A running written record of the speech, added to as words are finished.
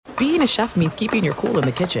being a chef means keeping your cool in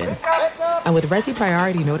the kitchen. And with Resi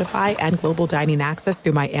Priority Notify and Global Dining Access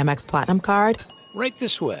through my Amex Platinum card, right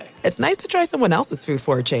this way. It's nice to try someone else's food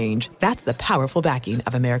for a change. That's the powerful backing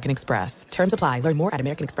of American Express. Terms apply. Learn more at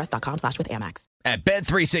americanexpress.com/withAmex. At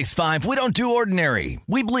Bet365, we don't do ordinary.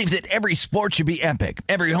 We believe that every sport should be epic.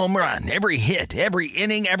 Every home run, every hit, every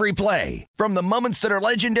inning, every play. From the moments that are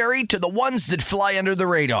legendary to the ones that fly under the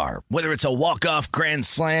radar. Whether it's a walk-off grand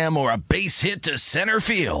slam or a base hit to center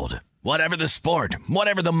field. Whatever the sport,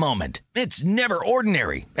 whatever the moment, it's never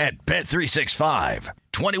ordinary at Bet365.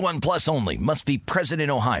 21 plus only. Must be present in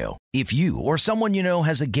Ohio. If you or someone you know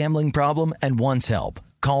has a gambling problem and wants help,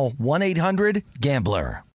 call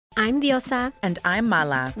 1-800-GAMBLER. I'm Diosa. And I'm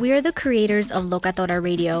Mala. We are the creators of Locatora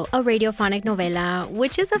Radio, a radiophonic novela,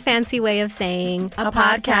 which is a fancy way of saying a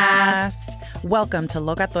podcast. Welcome to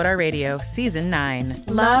Locatora Radio, Season 9.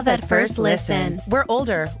 Love at First Listen. We're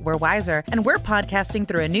older, we're wiser, and we're podcasting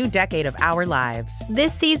through a new decade of our lives.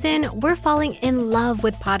 This season, we're falling in love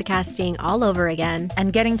with podcasting all over again.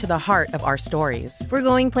 And getting to the heart of our stories. We're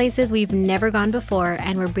going places we've never gone before,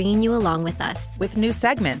 and we're bringing you along with us. With new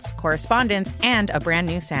segments, correspondence, and a brand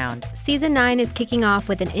new sound. Season 9 is kicking off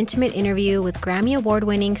with an intimate interview with Grammy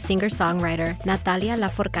Award-winning singer-songwriter Natalia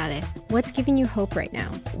Lafourcade. What's giving you hope right now?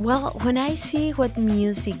 Well, when I see what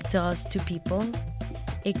music does to people,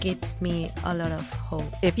 it gives me a lot of hope.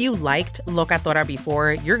 If you liked Locatora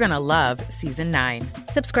before, you're going to love Season 9.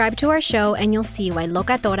 Subscribe to our show and you'll see why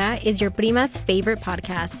Locatora is your prima's favorite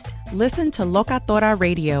podcast. Listen to Locatora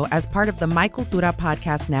Radio as part of the My Cultura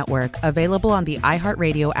Podcast Network, available on the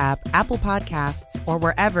iHeartRadio app, Apple Podcasts, or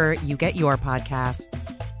wherever you get your podcasts.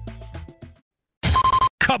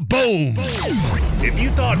 Kaboom! If you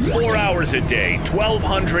thought 4 hours a day,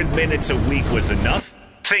 1,200 minutes a week was enough,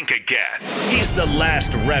 think again. He's the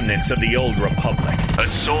last remnants of the old republic, a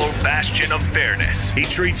sole bastion of fairness. He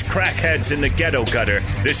treats crackheads in the ghetto gutter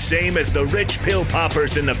the same as the rich pill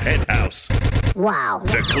poppers in the penthouse. Wow.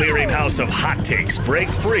 The clearinghouse of hot takes break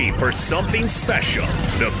free for something special.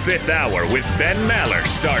 The Fifth Hour with Ben Maller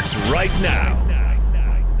starts right now.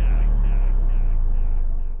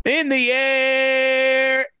 In the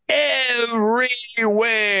air, everywhere,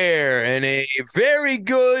 and a very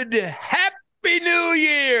good Happy New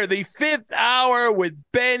Year. The Fifth Hour with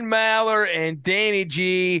Ben Maller and Danny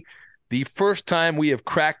G. The first time we have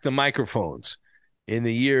cracked the microphones in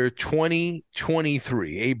the year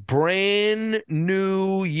 2023. A brand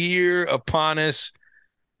new year upon us.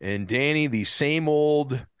 And Danny, the same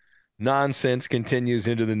old nonsense continues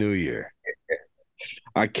into the new year.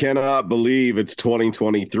 I cannot believe it's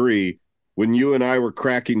 2023. When you and I were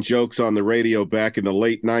cracking jokes on the radio back in the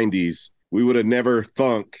late 90s, we would have never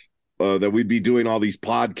thunk that we'd be doing all these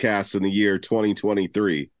podcasts in the year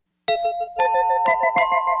 2023.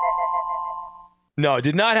 No,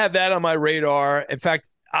 did not have that on my radar. In fact,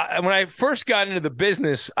 when I first got into the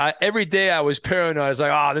business, every day I was paranoid. I was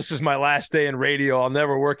like, this is my last day in radio. I'll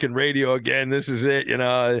never work in radio again. This is it,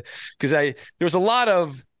 because there was a lot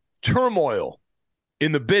of turmoil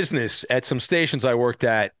in the business at some stations I worked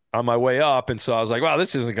at on my way up. And so I was like, wow,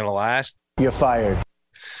 this isn't going to last. You're fired.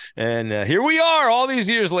 And here we are all these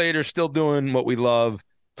years later, still doing what we love,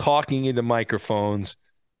 talking into microphones.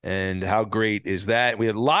 And how great is that? We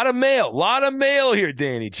had a lot of mail here,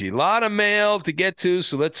 Danny G. A lot of mail to get to.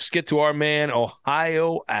 So let's get to our man,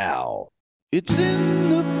 Ohio Al. It's in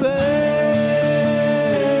the bag.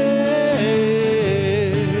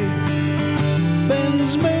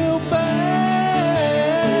 Ben's mail bag.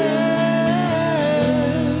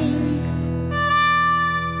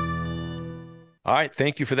 All right.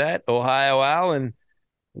 Thank you for that, Ohio Al. And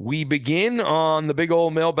we begin on the big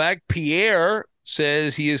old mailbag. Pierre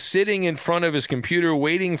says he is sitting in front of his computer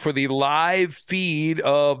waiting for the live feed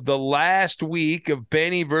of the last week of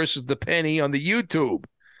Benny versus the Penny on the YouTube.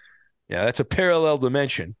 Yeah, that's a parallel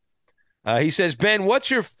dimension. He says, Ben, what's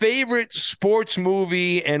your favorite sports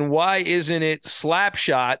movie and why isn't it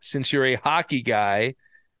Slapshot since you're a hockey guy?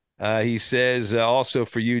 He says also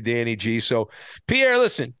for you, Danny G. So, Pierre,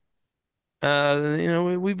 listen,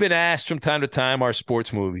 we've been asked from time to time our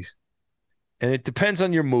sports movies, and it depends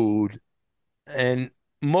on your mood. And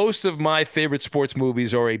most of my favorite sports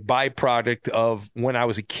movies are a byproduct of when I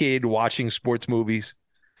was a kid watching sports movies.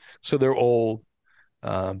 So they're old.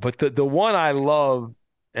 But the one I love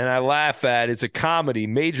and I laugh at is a comedy,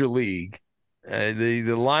 Major League.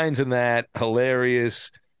 The lines in that,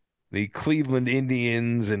 hilarious. The Cleveland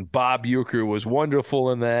Indians and Bob Uecker was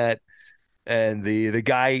wonderful in that. And the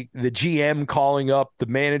guy, the GM calling up the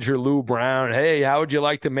manager, Lou Brown. Hey, how would you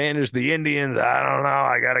like to manage the Indians? I don't know.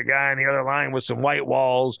 I got a guy on the other line with some white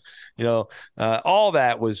walls. All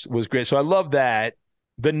that was great. So I love that.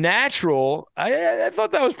 The Natural, I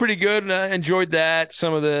thought that was pretty good, and I enjoyed that.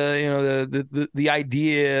 Some of the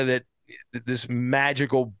idea that this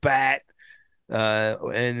magical bat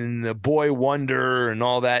and the boy wonder and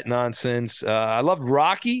all that nonsense. I loved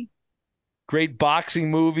Rocky, great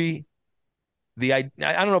boxing movie. I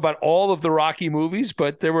don't know about all of the Rocky movies,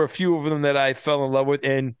 but there were a few of them that I fell in love with,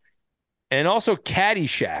 and also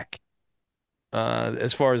Caddyshack.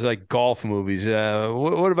 As far as like golf movies,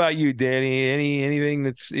 what about you, Danny? Anything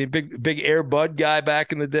that's a big Air Bud guy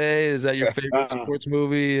back in the day? Is that your favorite sports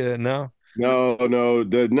movie? No. No.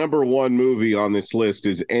 The number one movie on this list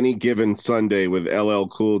is Any Given Sunday with LL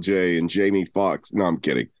Cool J and Jamie Foxx. No, I'm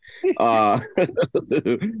kidding.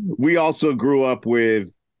 We also grew up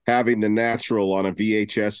with having The Natural on a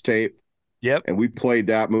VHS tape. Yep. And we played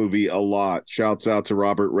that movie a lot. Shouts out to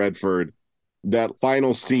Robert Redford. That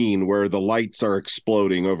final scene where the lights are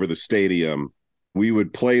exploding over the stadium, we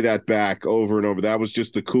would play that back over and over. That was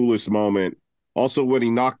just the coolest moment. Also, when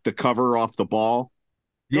he knocked the cover off the ball.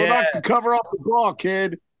 Go knock the cover off the ball,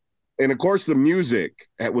 kid. And, of course, the music.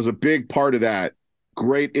 That was a big part of that.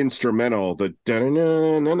 Great instrumental. The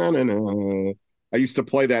da-na-na-na-na-na. I used to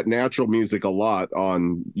play that Natural music a lot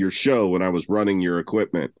on your show when I was running your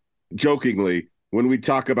equipment. Jokingly, when we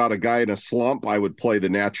talk about a guy in a slump, I would play the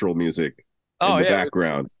Natural music. In the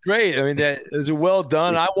background. Great. I mean, that is well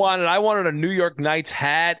done. I wanted a New York Knights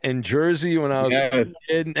hat and jersey when I was a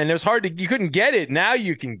kid, and it was hard you couldn't get it. Now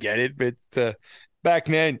you can get it, but back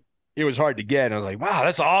then it was hard to get. And I was like, wow,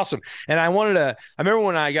 that's awesome. And I remember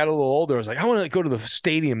when I got a little older, I was like, I want to go to the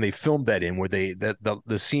stadium they filmed that in, where the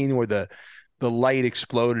scene where the light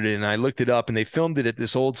exploded, and I looked it up, and they filmed it at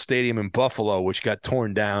this old stadium in Buffalo, which got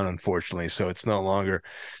torn down, unfortunately. So it's no longer,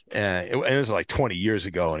 and it was like 20 years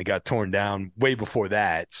ago, and it got torn down way before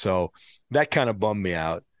that. So that kind of bummed me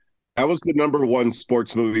out. That was the number one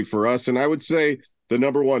sports movie for us. And I would say the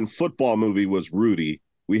number one football movie was Rudy.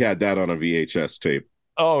 We had that on a VHS tape.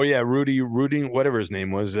 Oh yeah. Rudy, whatever his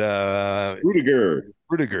name was, Rudiger.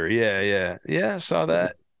 Yeah. I saw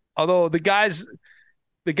that. Although the guys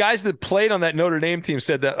that played on that Notre Dame team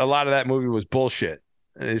said that a lot of that movie was bullshit.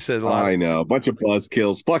 They said a lot. I know, a bunch of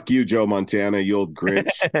buzzkills. Fuck you, Joe Montana, you old Grinch.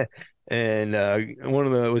 And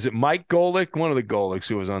was it Mike Golick? One of the Golicks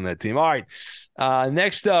who was on that team. All right.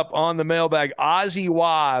 Next up on the mailbag, Ozzy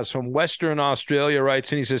Waz from Western Australia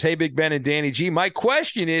writes, and he says, "Hey, Big Ben and Danny G, my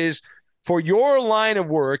question is, for your line of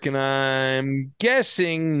work," and I'm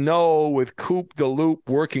guessing no with Coop the Loop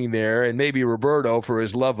working there, and maybe Roberto for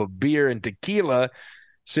his love of beer and tequila.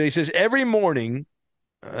 So he says every morning,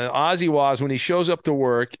 Ozzy Waz, when he shows up to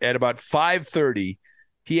work at about 5:30,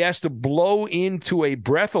 he has to blow into a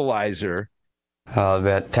breathalyzer.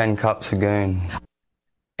 About 10 cups of goon.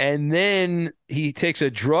 And then he takes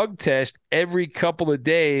a drug test every couple of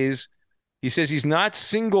days. He says he's not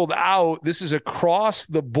singled out. This is across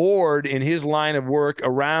the board in his line of work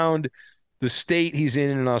around the state he's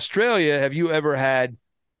in Australia. Have you ever had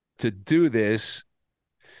to do this?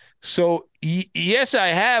 So yes, I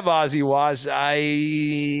have, Ozzy Waz.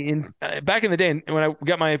 Back in the day when I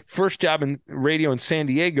got my first job in radio in San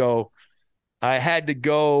Diego, I had to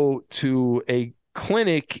go to a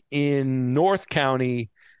clinic in North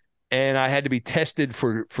County, and I had to be tested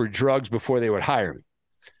for drugs before they would hire me.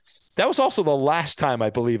 That was also the last time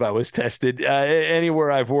I believe I was tested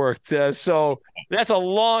anywhere I've worked. So that's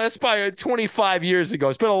probably 25 years ago.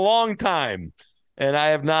 It's been a long time. And I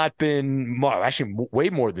have not been, actually way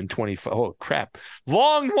more than 25. Oh, crap.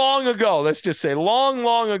 Long ago. Let's just say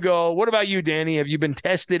long ago. What about you, Danny? Have you been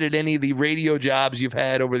tested at any of the radio jobs you've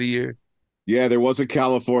had over the year? Yeah, there was a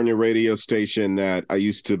California radio station that I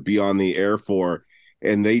used to be on the air for,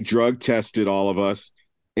 and they drug tested all of us,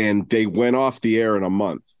 and they went off the air in a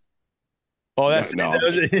month. Oh, that's no.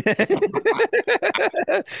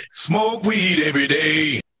 Smoke weed every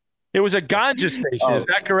day. It was a ganja station. Is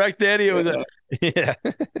that correct, Danny? It was yeah.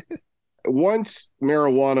 Once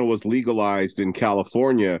marijuana was legalized in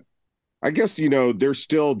California, I guess, they're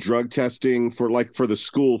still drug testing for the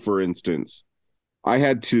school, for instance. I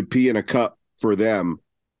had to pee in a cup for them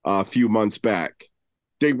a few months back.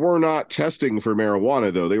 They were not testing for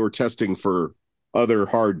marijuana, though. They were testing for other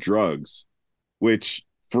hard drugs, which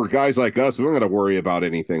for guys like us, we don't got to worry about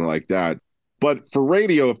anything like that. But for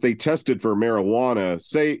radio, if they tested for marijuana,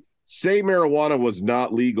 say marijuana was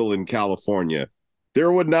not legal in California, there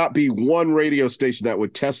would not be one radio station that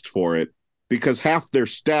would test for it because half their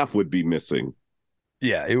staff would be missing.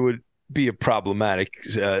 Yeah, it would be a problematic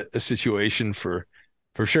situation for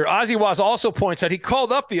sure. Ozzy Waz also points out he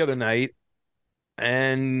called up the other night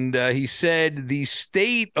and he said the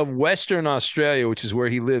state of Western Australia, which is where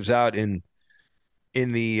he lives out in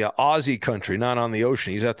in the Aussie country, not on the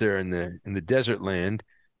ocean. He's out there in the desert land.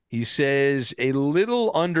 He says a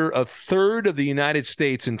little under a third of the United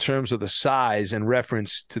States in terms of the size, and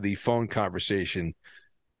reference to the phone conversation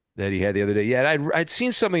that he had the other day. Yeah, I'd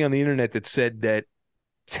seen something on the internet that said that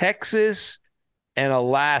Texas and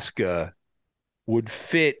Alaska would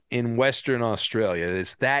fit in Western Australia.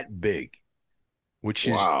 It's that big, which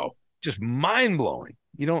is just mind-blowing.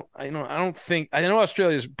 I know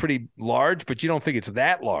Australia is pretty large, but you don't think it's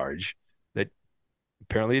that large. That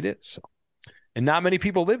apparently it is. So. And not many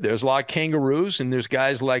people live there. There's a lot of kangaroos, and there's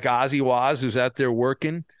guys like Ozzy Waz who's out there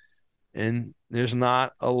working, and there's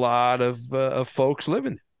not a lot of folks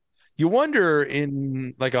living there. You wonder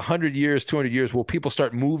in like 100 years, 200 years, will people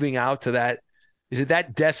start moving out to that? Is it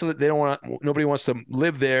that desolate nobody wants to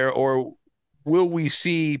live there, or will we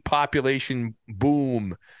see population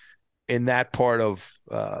boom in that part of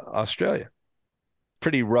Australia?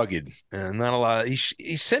 Pretty rugged, and not a lot. He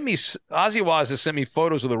sent me, Ozzy Waz has sent me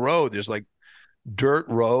photos of the road. There's like dirt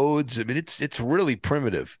roads. I mean, it's really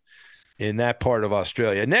primitive in that part of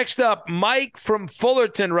Australia. Next up, Mike from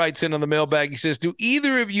Fullerton writes in on the mailbag. He says, do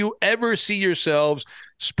either of you ever see yourselves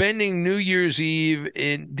spending New Year's Eve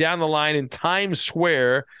down the line in Times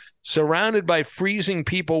Square, surrounded by freezing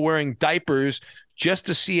people wearing diapers just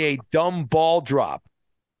to see a dumb ball drop?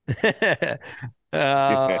 Yeah,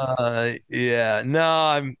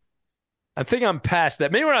 no, I think I'm past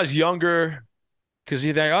that. Maybe when I was younger, because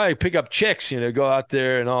you think, you pick up chicks, go out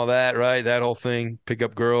there and all that, right? That whole thing, pick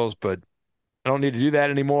up girls, but I don't need to do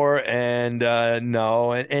that anymore. And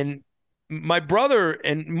no, and my brother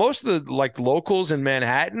and most of the like locals in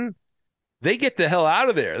Manhattan, they get the hell out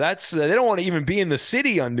of there. They don't want to even be in the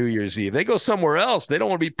city on New Year's Eve. They go somewhere else. They don't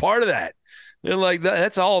want to be part of that. They're like,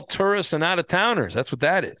 that's all tourists and out of towners. That's what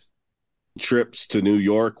that is. Trips to New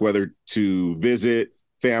York, whether to visit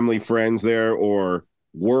family, friends there, or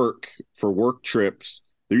work trips.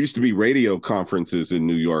 There used to be radio conferences in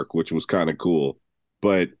New York, which was kind of cool,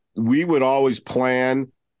 but we would always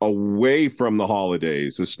plan away from the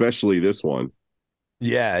holidays, especially this one.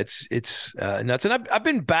 Yeah, it's nuts. And I've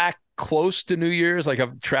been back close to New Year's. Like,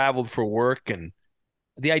 I've traveled for work, and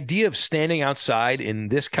the idea of standing outside in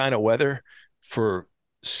this kind of weather for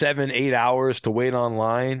 7-8 hours to wait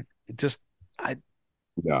online, does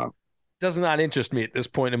not interest me at this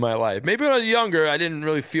point in my life. Maybe when I was younger, I didn't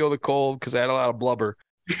really feel the cold because I had a lot of blubber.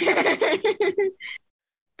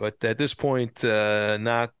 But at this point,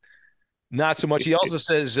 not so much. He also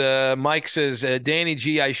says, Mike says, Danny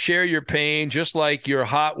G, I share your pain, just like your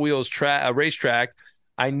Hot Wheels racetrack.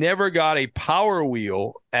 I never got a Power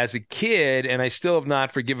Wheel as a kid, and I still have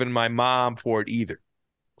not forgiven my mom for it either.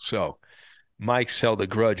 So Mike's held a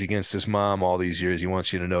grudge against his mom all these years. He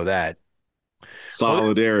wants you to know that.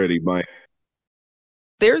 Solidarity, Mike.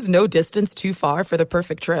 There's no distance too far for the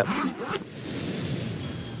perfect trip.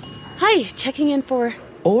 Hi, checking in for...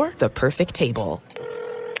 Or the perfect table.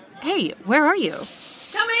 Hey, where are you?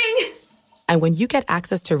 Coming! And when you get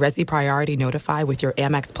access to Resi Priority Notify with your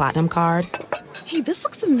Amex Platinum card... Hey, this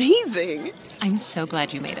looks amazing. I'm so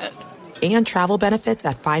glad you made it. And travel benefits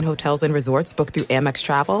at fine hotels and resorts booked through Amex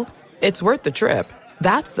Travel, it's worth the trip.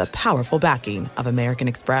 That's the powerful backing of American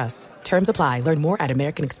Express. Terms apply. Learn more at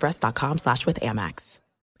americanexpress.com/withAmex.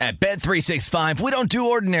 At Bet365, we don't do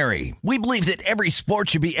ordinary. We believe that every sport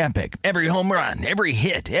should be epic. Every home run, every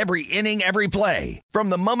hit, every inning, every play. From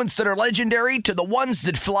the moments that are legendary to the ones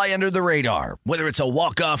that fly under the radar. Whether it's a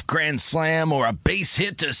walk-off grand slam or a base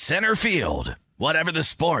hit to center field. Whatever the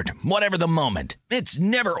sport, whatever the moment. It's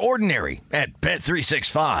never ordinary at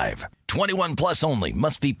Bet365. 21 plus only.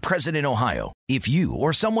 Must be present in Ohio. If you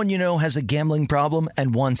or someone you know has a gambling problem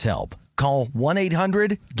and wants help, call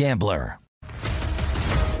 1-800-GAMBLER.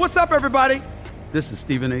 What's up, everybody? This is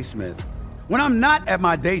Stephen A. Smith. When I'm not at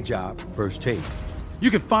my day job, First Take, you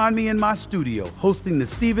can find me in my studio hosting the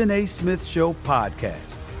Stephen A. Smith Show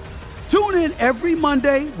podcast. Tune in every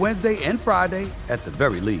Monday, Wednesday, and Friday, at the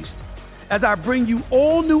very least, as I bring you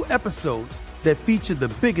all new episodes that feature the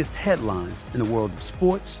biggest headlines in the world of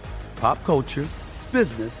sports, pop culture,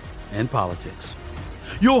 business, and politics.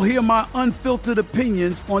 You'll hear my unfiltered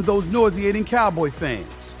opinions on those nauseating Cowboy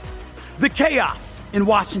fans, the chaos in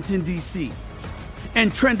Washington, D.C.,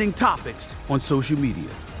 and trending topics on social media,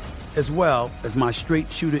 as well as my straight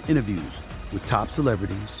shooter interviews with top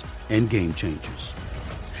celebrities and game changers.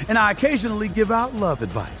 And I occasionally give out love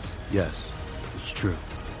advice. Yes, it's true.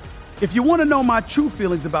 If you want to know my true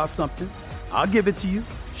feelings about something, I'll give it to you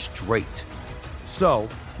straight. So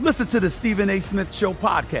listen to the Stephen A. Smith Show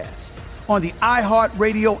podcast on the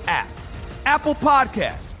iHeartRadio app, Apple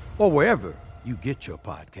Podcasts, or wherever you get your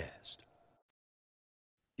podcast.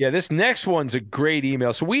 Yeah, this next one's a great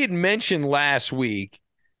email. So we had mentioned last week,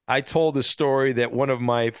 I told the story that one of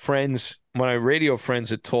my friends, my radio friends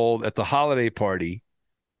had told at the holiday party,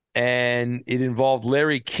 and it involved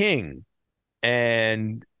Larry King.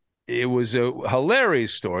 And it was a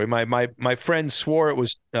hilarious story. My friend swore it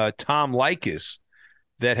was Tom Leykis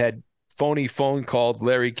that had phony phone called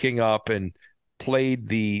Larry King up and played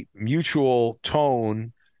the mutual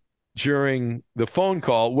tone during the phone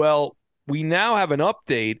call. Well, we now have an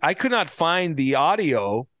update. I could not find the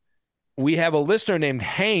audio. We have a listener named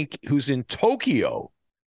Hank who's in Tokyo,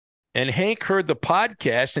 and Hank heard the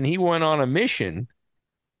podcast and he went on a mission.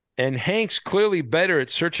 And Hank's clearly better at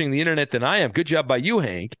searching the internet than I am. Good job by you,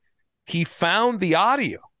 Hank. He found the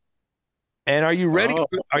audio. And are you ready?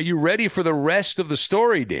 Are you ready for the rest of the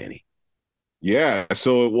story, Danny? Yeah.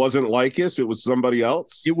 So it wasn't Leykis. It was somebody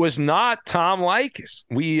else. It was not Tom Leykis.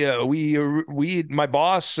 My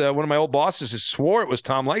boss, one of my old bosses, swore it was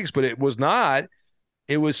Tom Leykis, but it was not.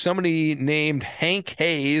 It was somebody named Hank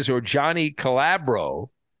Hayes or Johnny Calabro.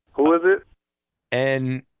 Who is it?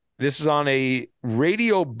 And this is on a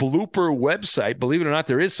radio blooper website. Believe it or not,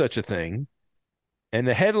 there is such a thing. And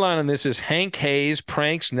the headline on this is Hank Hayes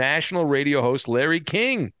pranks national radio host Larry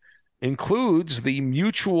King. Includes the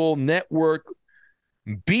mutual network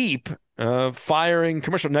beep firing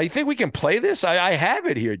commercial. Now, you think we can play this? I have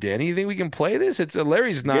it here, Danny. You think we can play this? It's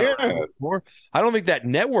Larry's not anymore. I don't think that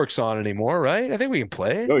network's on anymore, right? I think we can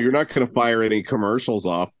play it. No, you're not going to fire any commercials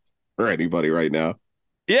off for anybody right now.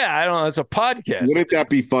 Yeah, I don't know. It's a podcast. Wouldn't that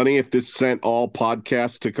be funny if this sent all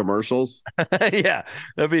podcasts to commercials? Yeah,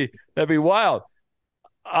 that'd be wild.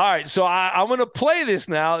 All right, so I'm going to play this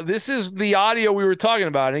now. This is the audio we were talking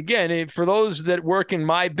about. And again, for those that work in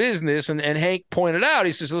my business, and Hank pointed out,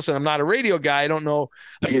 he says, listen, I'm not a radio guy. I don't know.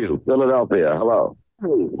 You, Philadelphia. Hello.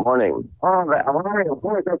 Good morning.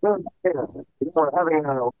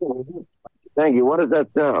 Thank you. What does that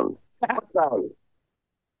sound?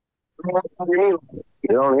 You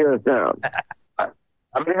don't hear a sound.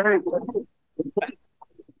 I'm hearing.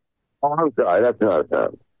 Oh, I'm sorry. That's not a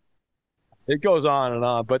sound. It goes on and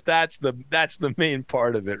on, but that's the main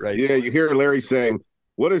part of it, right? Yeah, you hear Larry saying,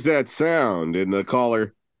 "What is that sound?" And the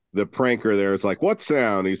caller, the pranker there is like, "What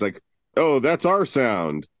sound?" He's like, "Oh, that's our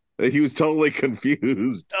sound." He was totally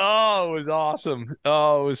confused. Oh, it was awesome.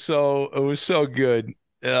 Oh, it was so good.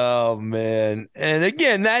 Oh man. And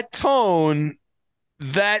again, that tone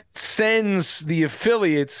that sends the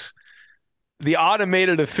affiliates, the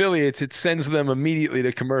automated affiliates, it sends them immediately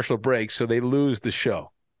to commercial breaks, so they lose the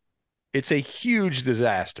show. It's a huge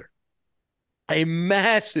disaster, a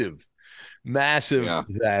massive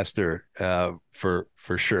disaster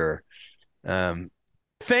for sure.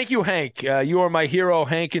 Thank you, Hank. You are my hero,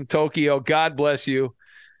 Hank in Tokyo. God bless you.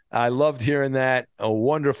 I loved hearing that.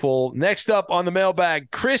 Wonderful. Next up on the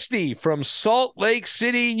mailbag, Christy from Salt Lake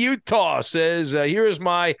City, Utah says, here is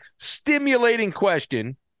my stimulating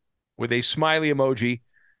question with a smiley emoji.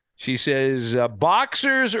 She says,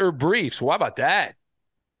 boxers or briefs? Well, how about that?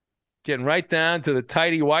 Getting right down to the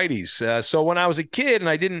tighty whities. So when I was a kid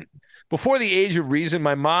and before the age of reason,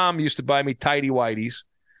 my mom used to buy me tighty whities.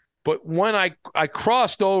 But when I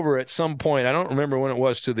crossed over at some point, I don't remember when it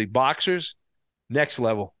was, to the boxers, next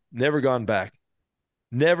level, never gone back.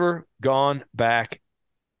 Never gone back.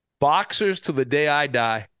 Boxers to the day I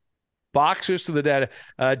die. Boxers to the day.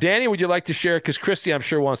 Danny, would you like to share? Because Christy, I'm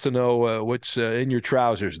sure, wants to know what's in your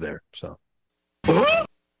trousers there. So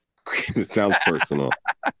it sounds personal.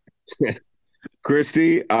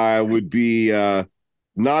 Christy, I would be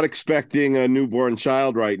not expecting a newborn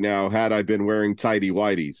child right now had I been wearing tighty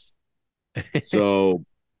whities. So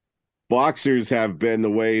boxers have been the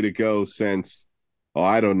way to go since,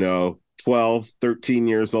 I don't know, 12, 13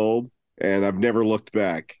 years old, and I've never looked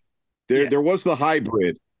back. There was the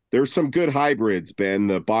hybrid. There's some good hybrids, Ben,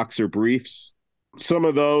 the boxer briefs. Some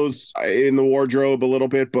of those in the wardrobe a little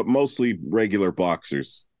bit, but mostly regular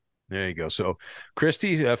boxers. There you go. So,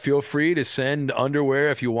 Christy, feel free to send underwear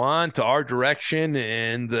if you want to our direction.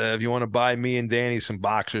 And if you want to buy me and Danny some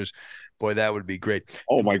boxers, boy, that would be great.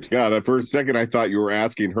 Oh, my God. For a second, I thought you were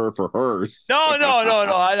asking her for hers. No.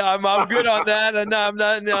 I'm good on that. And I'm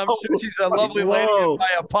sure she's a lovely lady. My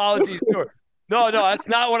apologies to her. No, that's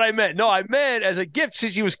not what I meant. No, I meant as a gift.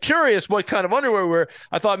 Since she was curious what kind of underwear we were,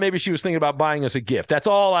 I thought maybe she was thinking about buying us a gift. That's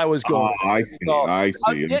all I was going. Oh, I see. So, I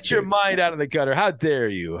see. Get your mind out of the gutter. How dare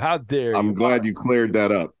you? How dare you? I'm glad you cleared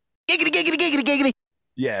that up. Giggity.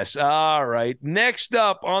 Yes. All right. Next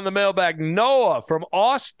up on the mailbag, Noah from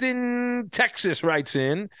Austin, Texas writes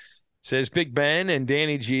in, says, Big Ben and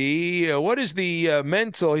Danny G, what is the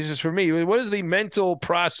mental, he says, for me, what is the mental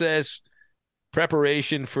process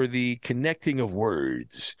preparation for the connecting of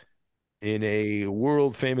words in a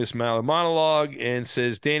world-famous Maller monologue, and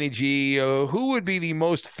says, Danny G, who would be the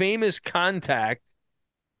most famous contact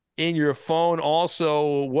in your phone?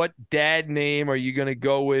 Also, what dad name are you going to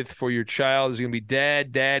go with for your child? Is it going to be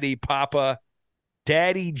Dad, Daddy, Papa,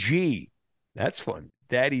 Daddy G? That's fun.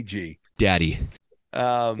 Daddy G. Daddy.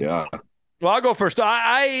 Yeah. Well, I'll go first.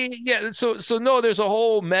 So no, there's a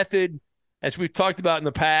whole method, as we've talked about in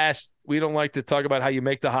the past. We don't like to talk about how you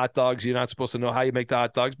make the hot dogs. You're not supposed to know how you make the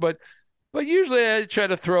hot dogs, but usually I try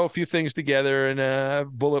to throw a few things together and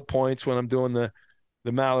bullet points when I'm doing the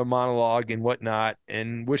Maller monologue and whatnot,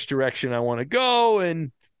 and which direction I want to go,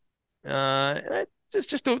 and it's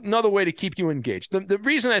just another way to keep you engaged. The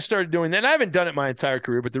reason I started doing that, and I haven't done it my entire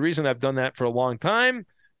career, but the reason I've done that for a long time,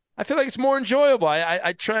 I feel like it's more enjoyable.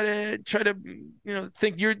 I try to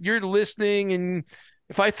think you're listening, and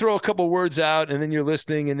if I throw a couple words out and then you're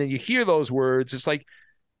listening and then you hear those words, it's like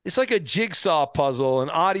a jigsaw puzzle, an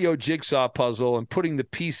audio jigsaw puzzle, and putting the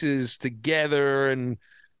pieces together and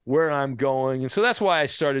where I'm going. And so that's why I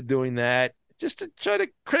started doing that, just to try to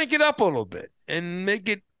crank it up a little bit and make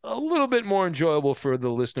it a little bit more enjoyable for the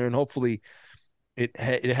listener. And hopefully it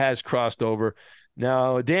has crossed over.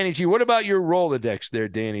 Now, Danny G, what about your Rolodex there,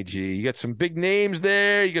 Danny G? You got some big names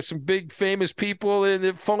there. You got some big famous people in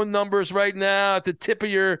the phone numbers right now at the tip of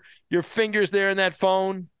your fingers there in that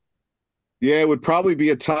phone. Yeah, it would probably be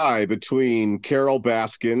a tie between Carol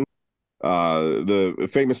Baskin, the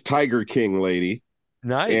famous Tiger King lady.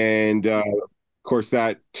 Nice. And, of course,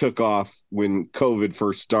 that took off when COVID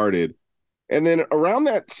first started. And then around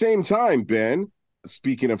that same time, Ben,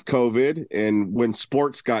 speaking of COVID and when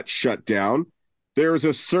sports got shut down, there's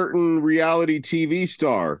a certain reality TV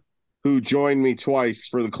star who joined me twice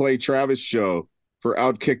for the Clay Travis show for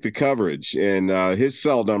Outkick the Coverage. And his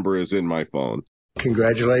cell number is in my phone.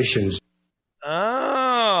 Congratulations.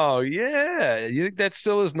 Oh, yeah. You think that's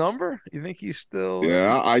still his number? You think he's still...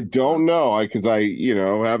 Yeah, I don't know, because I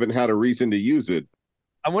haven't had a reason to use it.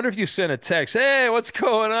 I wonder if you sent a text, hey, what's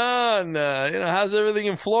going on? How's everything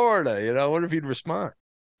in Florida? I wonder if he'd respond.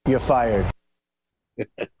 You're fired.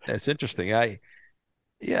 That's interesting. I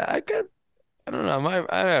don't know.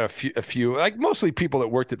 I had a few, like mostly people that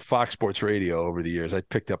worked at Fox Sports Radio over the years. I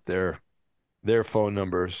picked up their phone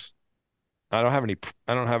numbers. I don't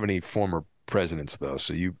have any former presidents though,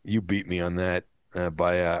 so you beat me on that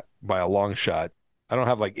by a long shot. I don't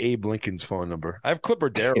have like Abe Lincoln's phone number. I have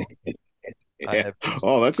Clipper Darrell.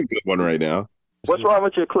 Oh, that's a good one right now. What's wrong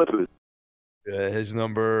with your Clippers? His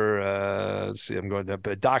number, let's see, I'm going to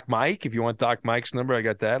Doc Mike. If you want Doc Mike's number, I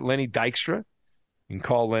got that. Lenny Dykstra. You can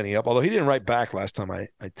call Lenny up, although he didn't write back last time I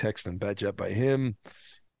texted him. Bad job by him.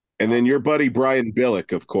 And then your buddy Brian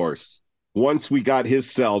Billick, of course. Once we got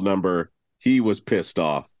his cell number, he was pissed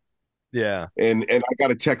off. Yeah. And I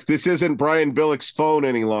got a text, this isn't Brian Billick's phone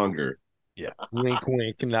any longer. Yeah. Wink,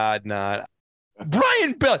 wink, nod, nod.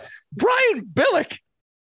 Brian Billick.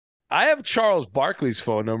 I have Charles Barkley's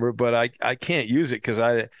phone number, but I can't use it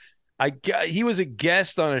because he was a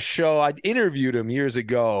guest on a show. I interviewed him years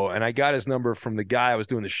ago, and I got his number from the guy I was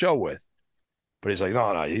doing the show with. But he's like,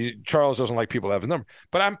 no, Charles doesn't like people to have his number.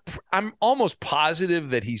 But I'm almost positive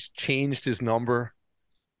that he's changed his number,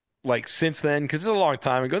 like since then, because it's a long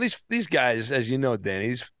time ago. These guys, as you know, Dan,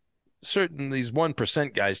 these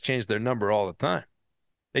 1% guys change their number all the time.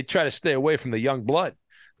 They try to stay away from the young blood.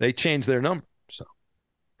 They change their number. So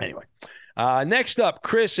anyway, next up,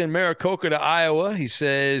 Chris in Maricopa, Iowa. He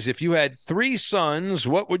says, if you had 3 sons,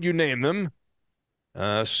 what would you name them?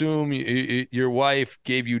 Assume your wife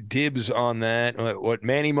gave you dibs on that. What,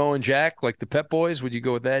 Manny, Mo, and Jack, like the Pep Boys? Would you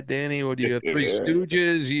go with that, Danny? Would you have 3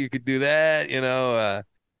 Stooges? You could do that,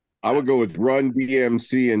 I would go with Run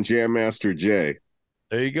DMC and Jam Master Jay.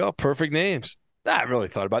 There you go. Perfect names. I really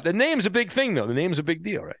thought about it. The name's a big thing, though. The name's a big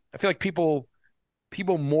deal, right? I feel like people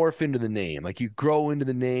morph into the name. Like you grow into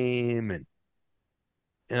the name, and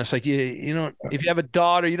it's like you know, if you have a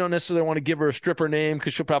daughter, you don't necessarily want to give her a stripper name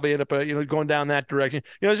because she'll probably end up going down that direction.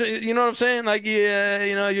 You know what I'm saying? Like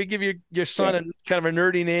you give your son a kind of a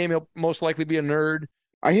nerdy name, he'll most likely be a nerd.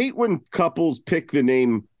 I hate when couples pick the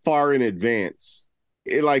name far in advance.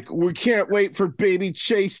 We can't wait for baby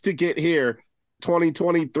Chase to get here.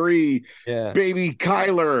 2023. Yeah. Baby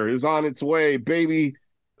Kyler is on its way. Baby,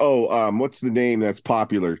 what's the name that's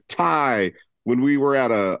popular? Ty. When we were at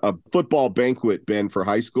a football banquet, Ben, for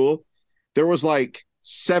high school, there was like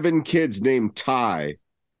 7 kids named Ty.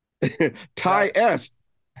 Ty S,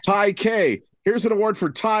 Ty K. Here's an award for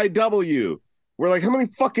Ty W. We're like, how many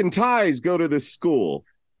fucking ties go to this school?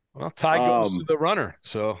 Well, Ty goes to the runner.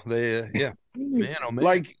 So they, man, oh man.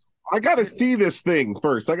 Like, I got to see this thing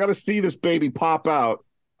first. I got to see this baby pop out.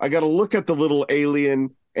 I got to look at the little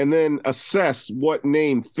alien and then assess what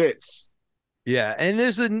name fits. Yeah, and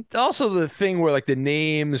there's also the thing where like the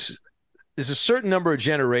names, there's a certain number of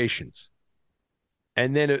generations,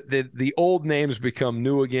 and then the old names become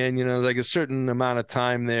new again. You know, like a certain amount of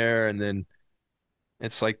time there, and then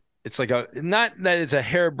it's like a, not that it's a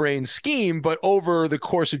harebrained scheme, but over the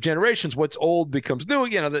course of generations, what's old becomes new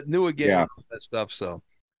again, new again, that stuff. So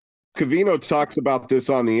Covino talks about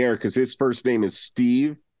this on the air because his first name is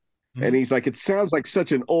Steve, and he's like, it sounds like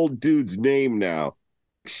such an old dude's name now,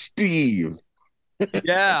 Steve.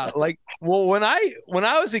 Yeah, like, well, when I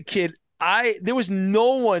was a kid, there was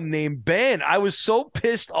no one named Ben. I was so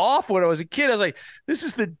pissed off when I was a kid. I was like, this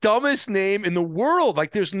is the dumbest name in the world.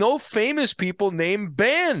 Like, there's no famous people named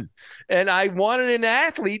Ben. And I wanted an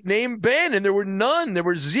athlete named Ben, and there were none. There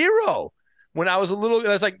were zero. When I was a little,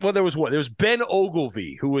 I was like, well, there was what? There was Ben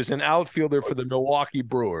Ogilvy, who was an outfielder for the Milwaukee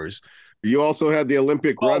Brewers. You also had the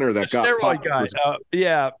Olympic runner that got popped.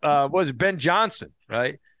 Was it Ben Johnson,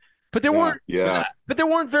 right? But there weren't. Yeah. But there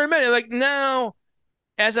weren't very many. Like now,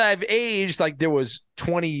 as I've aged, like there was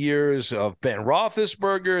 20 years of Ben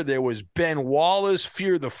Roethlisberger. There was Ben Wallace,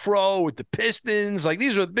 Fear the Fro with the Pistons. Like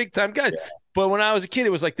these were the big time guys. Yeah. But when I was a kid,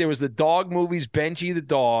 it was like there was the dog movies, Benji the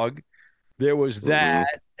dog. There was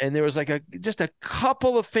that, and there was like just a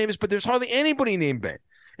couple of famous, but there's hardly anybody named Ben.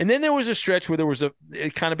 And then there was a stretch where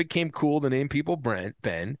it kind of became cool to name people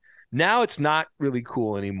Ben. Now it's not really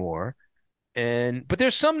cool anymore. But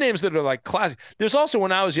there's some names that are like classic. There's also,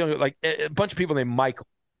 when I was younger, like a bunch of people named Michael.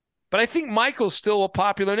 But I think Michael's still a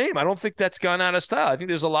popular name. I don't think that's gone out of style. I think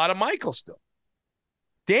there's a lot of Michael still.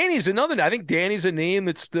 Danny's another. I think Danny's a name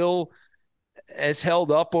that still has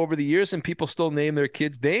held up over the years, and people still name their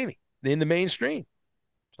kids Danny in the mainstream.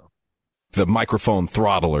 The microphone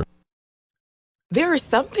throttler. There are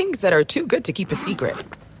some things that are too good to keep a secret.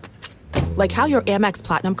 Like how your Amex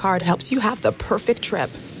Platinum card helps you have the perfect trip.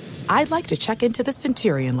 I'd like to check into the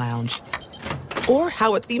Centurion Lounge. Or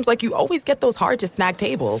how it seems like you always get those hard-to-snag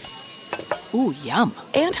tables. Ooh, yum.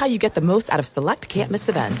 And how you get the most out of select can't-miss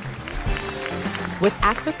events. With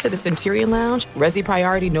access to the Centurion Lounge, Resi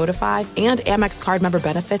Priority Notify, and Amex card member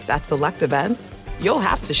benefits at select events, you'll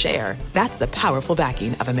have to share. That's the powerful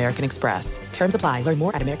backing of American Express. Terms apply. Learn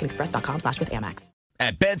more at americanexpress.com/withAmex.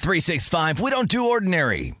 At Bet365, we don't do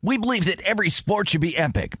ordinary. We believe that every sport should be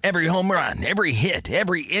epic. Every home run, every hit,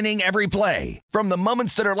 every inning, every play. From the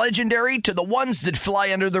moments that are legendary to the ones that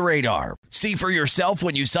fly under the radar. See for yourself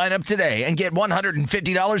when you sign up today and get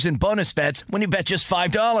 $150 in bonus bets when you bet just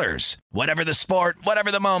 $5. Whatever the sport, whatever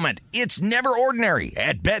the moment, it's never ordinary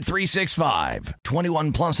at Bet365.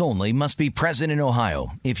 21 plus only. Must be present in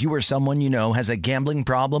Ohio. If you or someone you know has a gambling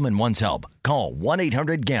problem and wants help, call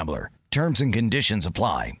 1-800-GAMBLER. Terms and conditions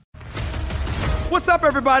apply. What's up,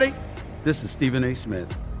 everybody? This is Stephen A.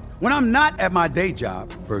 Smith. When I'm not at my day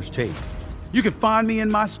job, First Take, you can find me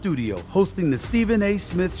in my studio hosting the Stephen A.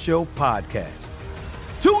 Smith Show podcast.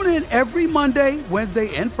 Tune in every Monday,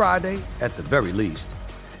 Wednesday, and Friday, at the very least,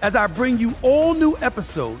 as I bring you all new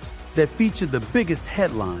episodes that feature the biggest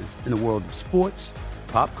headlines in the world of sports,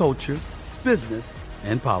 pop culture, business,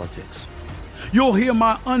 and politics. You'll hear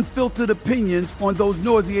my unfiltered opinions on those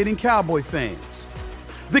nauseating Cowboy fans,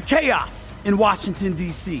 the chaos in Washington,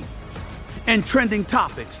 D.C., and trending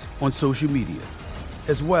topics on social media,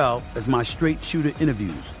 as well as my straight shooter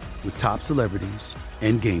interviews with top celebrities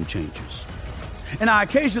and game changers. And I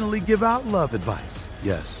occasionally give out love advice.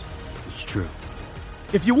 Yes, it's true.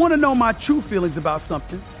 If you want to know my true feelings about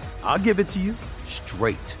something, I'll give it to you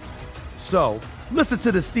straight. So listen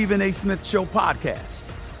to the Stephen A. Smith Show podcast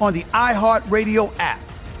on the iHeartRadio app,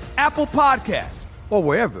 Apple Podcasts, or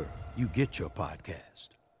wherever you get your podcast.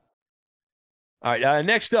 All right,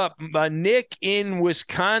 next up, Nick in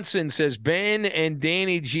Wisconsin says, Ben and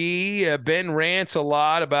Danny G. Ben rants a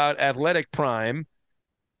lot about Athletic Prime.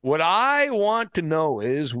 What I want to know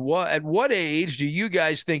is, at what age do you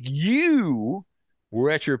guys think you were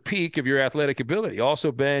at your peak of your athletic ability?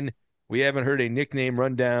 Also, Ben, we haven't heard a nickname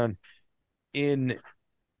rundown in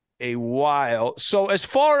a while. So as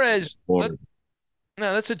far as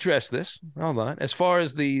let's address this. Hold on. As far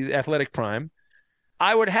as the Athletic Prime,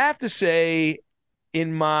 I would have to say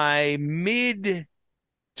in my mid-20s,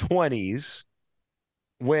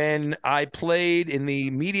 when I played in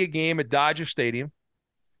the media game at Dodger Stadium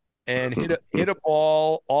and hit a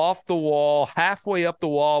ball off the wall, halfway up the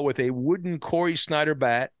wall with a wooden Corey Snyder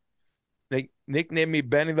bat. They nicknamed me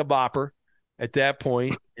Benny the Bopper at that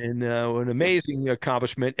point, and an amazing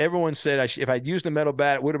accomplishment. Everyone said if I'd used a metal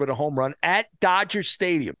bat, it would have been a home run at Dodger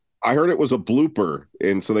Stadium. I heard it was a blooper,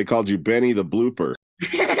 and so they called you Benny the Blooper.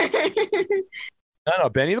 No,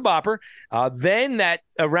 Benny the Bopper. Then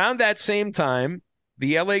around that same time,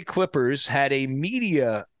 the LA Clippers had a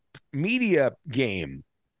media game.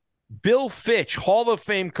 Bill Fitch, Hall of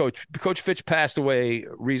Fame coach. Coach Fitch passed away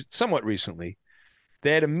somewhat recently.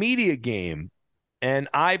 They had a media game, and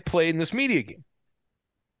I played in this media game.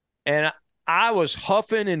 And I was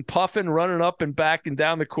huffing and puffing, running up and back and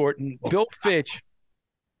down the court. And Bill Fitch,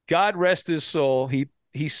 God rest his soul, he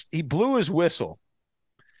blew his whistle.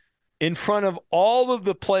 In front of all of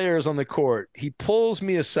the players on the court, he pulls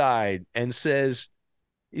me aside and says,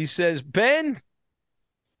 Ben,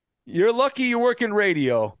 you're lucky you work in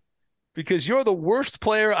radio because you're the worst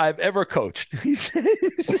player I've ever coached. He said,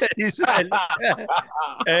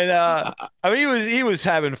 and I mean, he was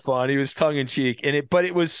having fun. He was tongue in cheek, but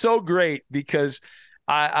it was so great because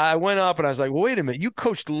I went up and I was like, well, wait a minute. You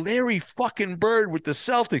coached Larry fucking Bird with the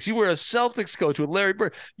Celtics. You were a Celtics coach with Larry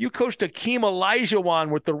Bird. You coached Hakeem Olajuwon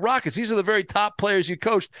with the Rockets. These are the very top players you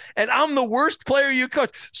coached. And I'm the worst player you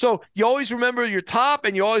coached. So you always remember your top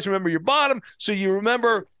and you always remember your bottom. So you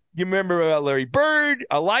remember Larry Bird,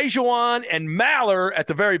 Olajuwon, and Maller at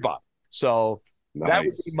the very bottom. So That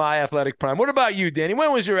would be my athletic prime. What about you, Danny?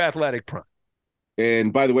 When was your athletic prime?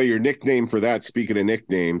 And by the way, your nickname for that, speaking of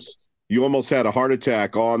nicknames, you almost had a heart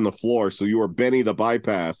attack on the floor, so you were Benny the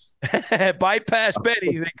Bypass. Bypass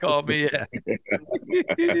Benny, they call me. Yeah.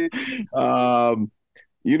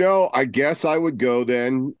 I guess I would go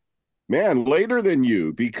then, man, later than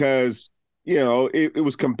you because, it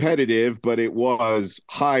was competitive, but it was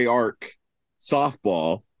high arc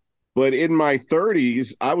softball. But in my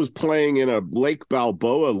 30s, I was playing in a Lake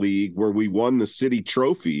Balboa league where we won the city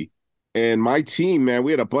trophy. And my team, man,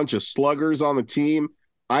 we had a bunch of sluggers on the team.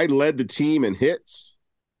 I led the team in hits.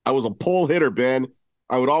 I was a pull hitter, Ben.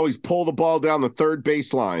 I would always pull the ball down the third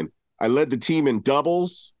baseline. I led the team in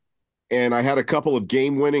doubles, and I had a couple of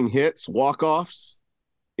game-winning hits, walk-offs.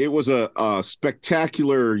 It was a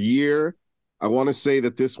spectacular year. I want to say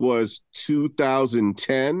that this was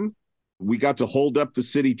 2010. We got to hold up the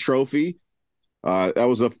city trophy. That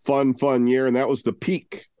was a fun year, and that was the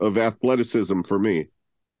peak of athleticism for me.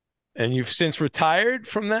 And you've since retired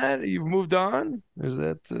from that? You've moved on? Is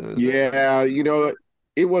that?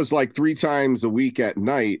 It was like 3 times a week at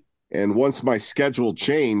night. And once my schedule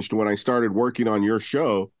changed, when I started working on your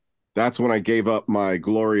show, that's when I gave up my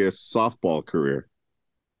glorious softball career.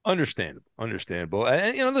 Understandable.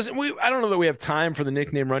 And, listen, I don't know that we have time for the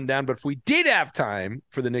nickname rundown, but if we did have time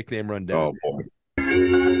for the nickname rundown. Oh, boy.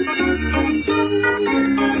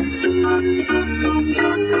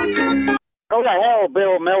 Go to hell,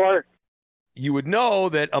 Bill Miller. You would know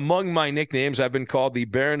that among my nicknames, I've been called the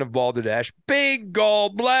Baron of Balderdash, Big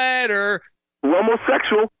Gallbladder,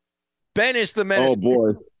 homosexual, Bennis the Menace. Oh,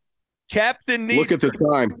 boy. Captain Neat. Look at the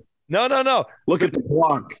time. No. Look at the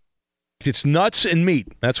clock. It's nuts and meat.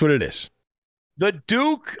 That's what it is. The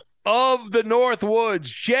Duke of the Northwoods,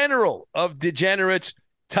 General of Degenerates,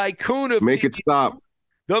 Tycoon of Make TV, it stop.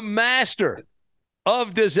 the Master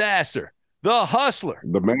of Disaster, the Hustler.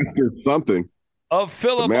 The Master something. Of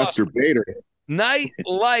Philip. The Masturbator. Night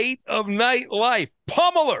Light of Nightlife,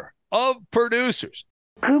 Pummeler of Producers.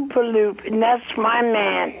 Koopaloop, and that's my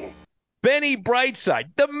man. Benny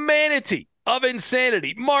Brightside, the Manatee of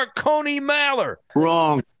Insanity, Marconi Maller.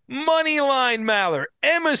 Wrong. Moneyline Maller,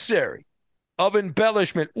 Emissary of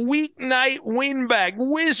Embellishment, Weeknight Windbag,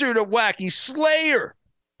 Wizard of Wacky, Slayer.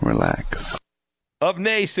 Relax. Of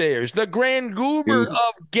Naysayers, the Grand Goober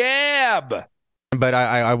of Gab. But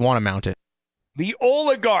I want to mount it. The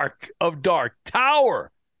Oligarch of Dark,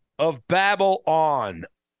 Tower of Babel On.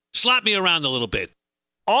 Slap me around a little bit.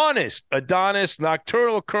 Honest Adonis,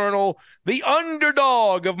 Nocturnal Colonel, the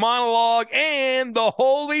Underdog of Monologue, and the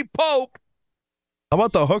Holy Pope. How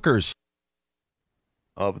about the Hookers?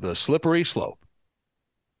 Of the Slippery Slope.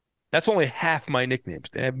 That's only half my nicknames.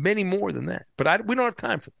 They have many more than that. But we don't have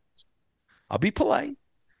time for this. I'll be polite.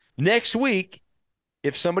 Next week,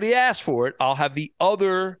 if somebody asks for it, I'll have the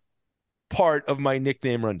other part of my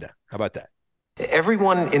nickname rundown. How about that?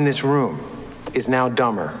 Everyone in this room is now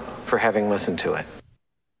dumber for having listened to it.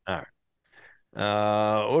 All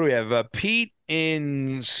right. What do we have? Pete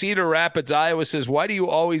in Cedar Rapids, Iowa says, why do you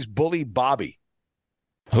always bully Bobby?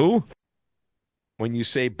 Who? When you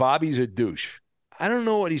say Bobby's a douche. I don't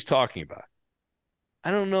know what he's talking about.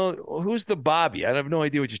 I don't know. Who's the Bobby? I have no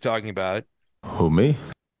idea what you're talking about. Who, me?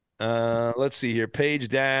 Let's see here. Page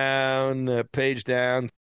down.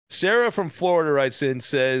 Sarah from Florida writes in,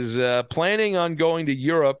 says, planning on going to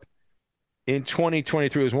Europe in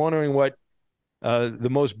 2023. I was wondering what the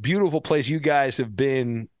most beautiful place you guys have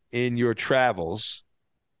been in your travels.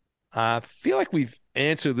 I feel like we've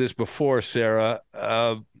answered this before, Sarah.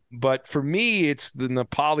 But for me, it's the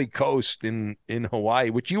Napali Coast in Hawaii,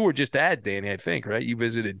 which you were just at, Danny, I think, right? You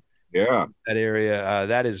visited that area.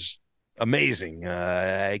 That is amazing.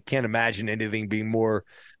 I can't imagine anything being more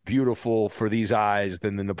beautiful for these eyes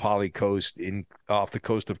than the Napali Coast off the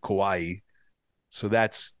coast of Kauai. So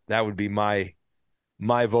that would be my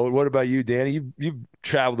vote. What about you, Danny? You've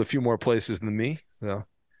traveled a few more places than me. So,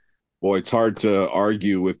 boy, it's hard to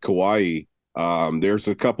argue with Kauai. There's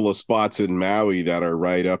a couple of spots in Maui that are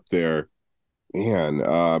right up there. Man,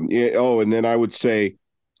 and then I would say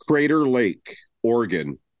Crater Lake,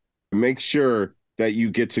 Oregon. Make sure that you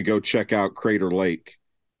get to go check out Crater Lake.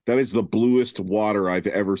 That is the bluest water I've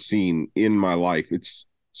ever seen in my life. It's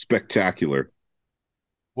spectacular.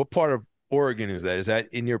 What part of Oregon is that? Is that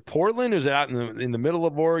in near Portland, or is it out in the middle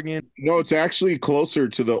of Oregon? No, it's actually closer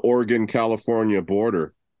to the Oregon-California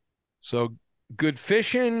border. So good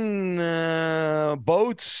fishing,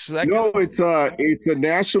 boats. It's a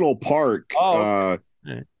national park. Oh,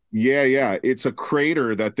 yeah. It's a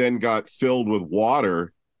crater that then got filled with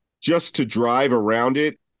water. Just to drive around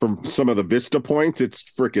it from some of the vista points, it's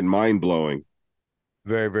freaking mind blowing.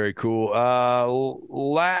 Very, very cool.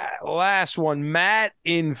 Last one, Matt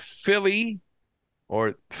in Philly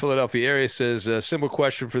or Philadelphia area says, simple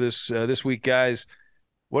question for this week, guys.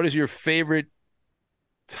 What is your favorite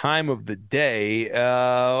time of the day?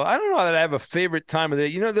 I don't know that I have a favorite time of the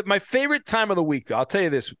day. You know, my favorite time of the week, though, I'll tell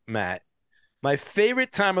you this, Matt. My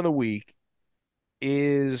favorite time of the week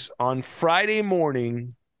is on Friday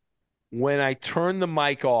morning when I turn the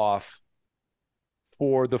mic off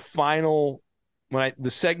for the final, the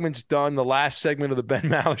segment's done, the last segment of the Ben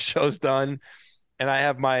Maller show's done, and I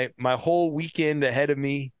have my whole weekend ahead of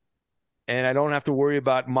me, and I don't have to worry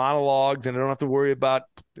about monologues, and I don't have to worry about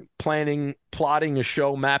plotting a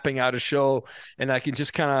show, mapping out a show, and I can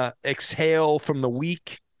just kind of exhale from the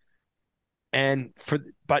week. And for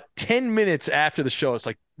about 10 minutes after the show, it's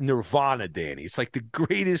like nirvana, Danny. It's like the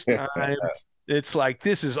greatest time. It's like,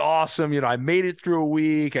 this is awesome. You know, I made it through a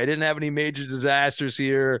week. I didn't have any major disasters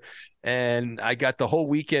here. And I got the whole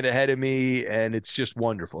weekend ahead of me. And it's just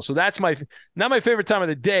wonderful. So that's not my favorite time of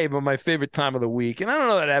the day, but my favorite time of the week. And I don't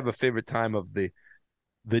know that I have a favorite time of the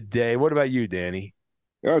day. What about you, Danny?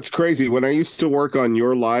 Yeah, it's crazy. When I used to work on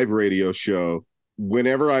your live radio show,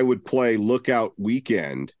 whenever I would play Lookout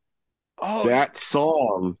Weekend, that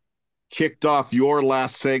song kicked off your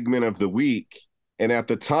last segment of the week. And at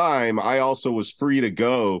the time, I also was free to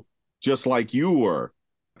go just like you were,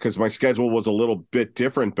 because my schedule was a little bit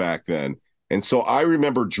different back then. And so I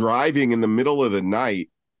remember driving in the middle of the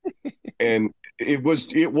night, and it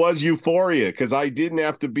was euphoria because I didn't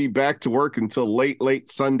have to be back to work until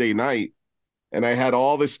late Sunday night. And I had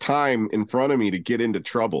all this time in front of me to get into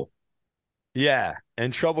trouble. Yeah,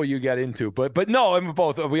 and trouble you got into, but no, I mean,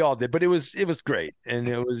 we all did. But it was great, and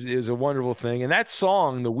it was a wonderful thing. And that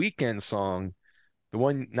song, the Weekend song, the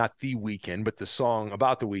one, not the weekend, but the song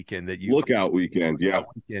about the weekend that you Lookout Weekend, yeah.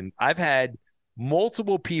 Weekend. I've had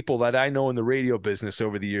multiple people that I know in the radio business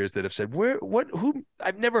over the years that have said, who?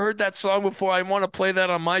 I've never heard that song before. I want to play that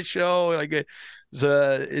on my show. Like it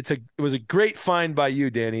was a great find by you,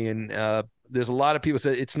 Danny. And there's a lot of people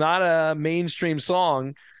say it's not a mainstream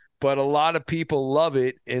song, but a lot of people love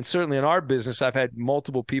it. And certainly in our business, I've had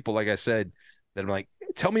multiple people, like I said, that I'm like,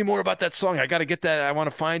 tell me more about that song. I got to get that. I want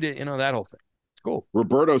to find it. You know, that whole thing. Cool.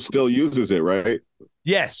 Roberto still uses it, right?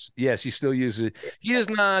 Yes, he still uses it. He does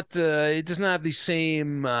not. It does not have the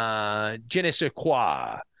same je ne sais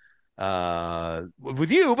quoi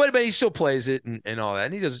with you, but he still plays it and all that.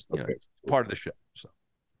 And he does, part of the show. So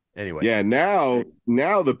anyway, yeah. Now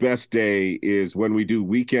the best day is when we do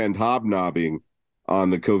weekend hobnobbing on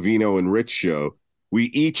the Covino and Rich show. We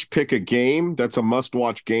each pick a game that's a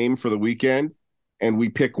must-watch game for the weekend. And we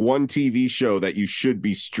pick one TV show that you should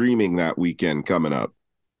be streaming that weekend coming up.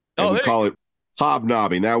 And we call it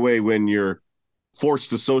hobnobbing. That way, when you're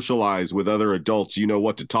forced to socialize with other adults, you know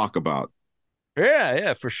what to talk about.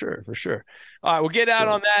 Yeah, for sure. All right, we'll get out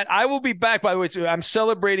on that. I will be back, by the way. So I'm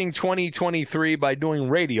celebrating 2023 by doing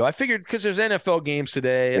radio. I figured because there's NFL games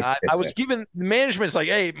today, I was given – management's like,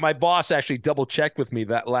 hey, my boss actually double-checked with me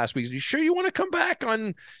that last week. You sure you want to come back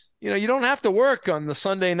on – you don't have to work on the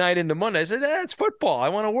Sunday night into Monday. I said, it's football. I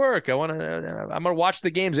want to work. I'm going to watch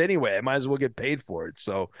the games anyway. I might as well get paid for it.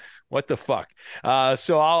 So what the fuck?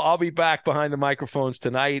 So I'll be back behind the microphones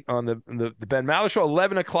tonight on the Ben Maller Show,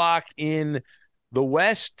 11 o'clock in the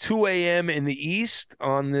West, 2 a.m. in the East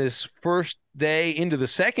on this first day into the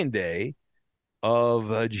second day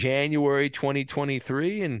of January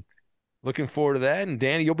 2023. And looking forward to that. And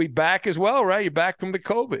Danny, you'll be back as well, right? You're back from the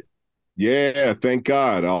COVID. Yeah, thank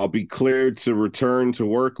God. I'll be cleared to return to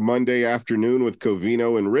work Monday afternoon with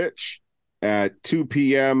Covino and Rich at 2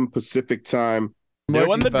 p.m. Pacific time.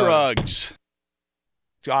 No on the drugs.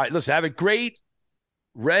 All right, listen, have a great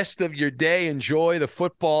rest of your day. Enjoy the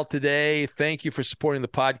football today. Thank you for supporting the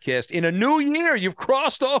podcast. In a new year, you've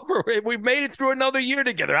crossed over. We've made it through another year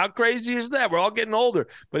together. How crazy is that? We're all getting older,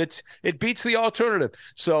 but it beats the alternative.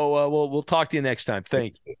 So we'll talk to you next time.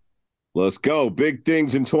 Thank you. Let's go. Big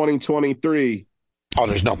things in 2023. Oh,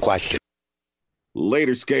 there's no question.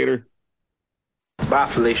 Later, skater. Bye,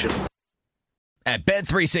 Felicia. At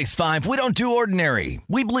Bet365, we don't do ordinary.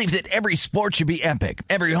 We believe that every sport should be epic.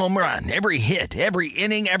 Every home run, every hit, every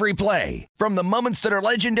inning, every play. From the moments that are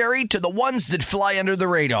legendary to the ones that fly under the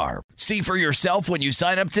radar. See for yourself when you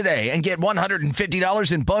sign up today and get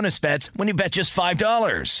 $150 in bonus bets when you bet just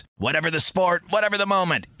 $5. Whatever the sport, whatever the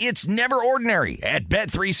moment, it's never ordinary at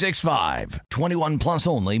Bet365. 21 plus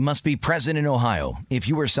only. Must be present in Ohio. If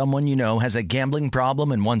you or someone you know has a gambling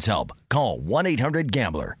problem and wants help, call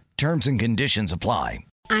 1-800-GAMBLER. Terms and conditions apply.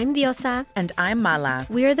 I'm Diosa. And I'm Mala.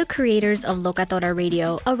 We are the creators of Locatora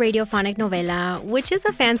Radio, a radiophonic novela, which is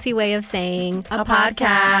a fancy way of saying a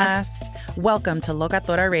podcast. Welcome to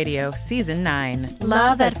Locatora Radio, Season 9.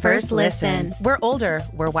 Love at first listen. We're older,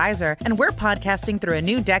 we're wiser, and we're podcasting through a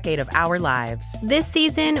new decade of our lives. This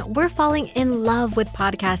season, we're falling in love with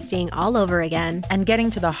podcasting all over again. And getting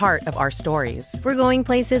to the heart of our stories. We're going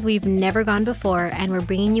places we've never gone before, and we're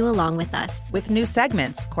bringing you along with us. With new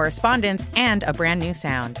segments, correspondence, and a brand new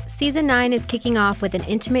sound. Season 9 is kicking off with an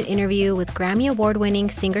intimate interview with Grammy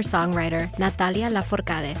Award-winning singer-songwriter Natalia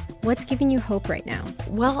Lafourcade. What's giving you hope right now?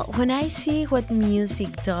 Well, when I see what music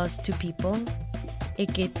does to people,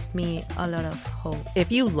 it gives me a lot of hope.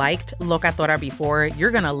 If you liked Locatora before,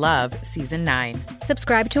 you're going to love Season 9.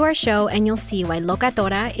 Subscribe to our show and you'll see why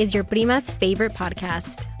Locatora is your prima's favorite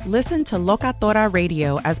podcast. Listen to Locatora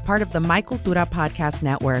Radio as part of the My Cultura Podcast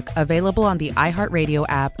Network, available on the iHeartRadio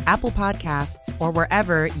app, Apple Podcasts, or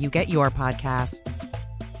wherever you get your podcasts.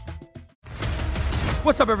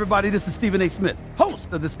 What's up, everybody? This is Stephen A. Smith,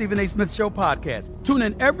 host of the Stephen A. Smith Show podcast. Tune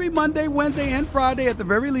in every Monday, Wednesday, and Friday at the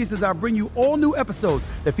very least as I bring you all new episodes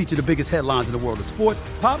that feature the biggest headlines in the world of sports,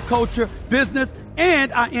 pop culture, business,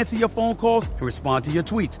 and I answer your phone calls and respond to your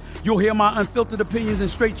tweets. You'll hear my unfiltered opinions and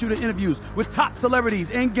straight-shooter interviews with top celebrities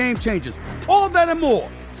and game changers. All that and more.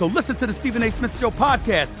 So listen to the Stephen A. Smith Show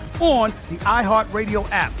podcast on the iHeartRadio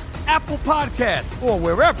app, Apple Podcasts, or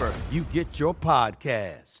wherever you get your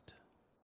podcast.